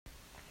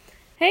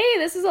Hey,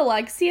 this is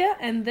Alexia,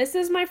 and this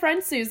is my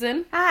friend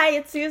Susan. Hi,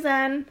 it's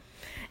Susan.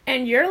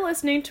 And you're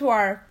listening to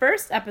our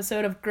first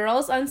episode of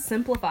Girls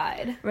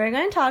Unsimplified. We're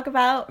going to talk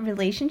about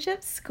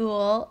relationships,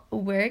 school,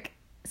 work,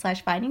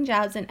 / finding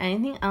jobs, and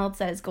anything else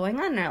that is going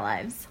on in our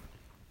lives.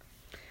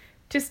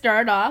 To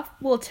start off,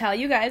 we'll tell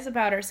you guys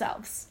about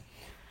ourselves.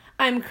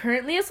 I'm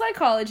currently a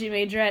psychology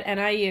major at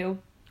NIU,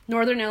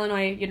 Northern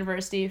Illinois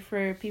University,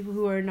 for people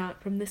who are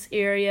not from this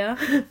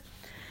area.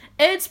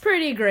 It's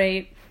pretty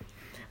great.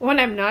 When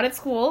I'm not at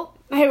school,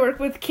 I work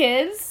with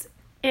kids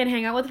and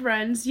hang out with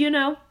friends. You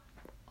know,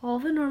 all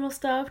the normal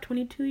stuff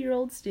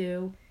 22-year-olds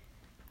do.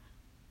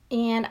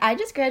 And I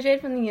just graduated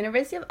from the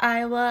University of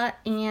Iowa,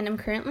 and I'm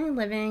currently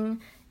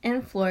living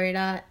in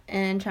Florida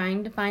and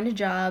trying to find a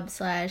job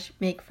 /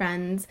 make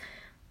friends.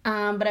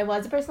 But I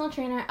was a personal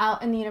trainer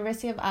out in the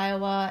University of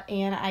Iowa,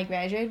 and I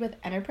graduated with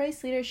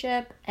enterprise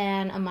leadership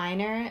and a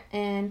minor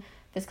in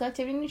physical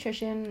activity and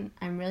nutrition.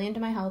 I'm really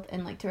into my health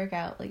and like to work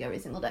out like every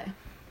single day.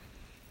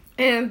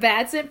 And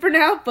that's it for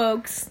now,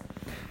 folks.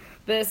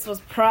 This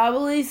was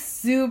probably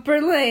super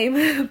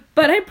lame,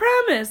 but I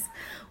promise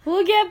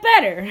we'll get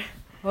better.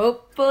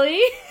 Hopefully.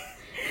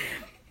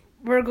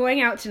 We're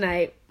going out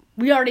tonight.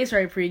 We already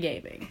started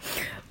pre-gaming.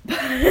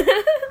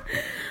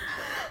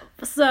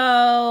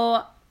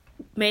 So,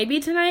 maybe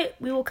tonight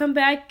we will come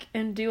back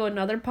and do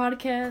another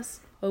podcast.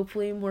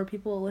 Hopefully more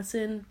people will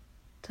listen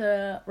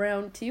to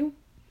round 2.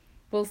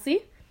 We'll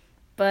see.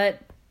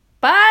 But,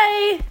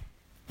 bye!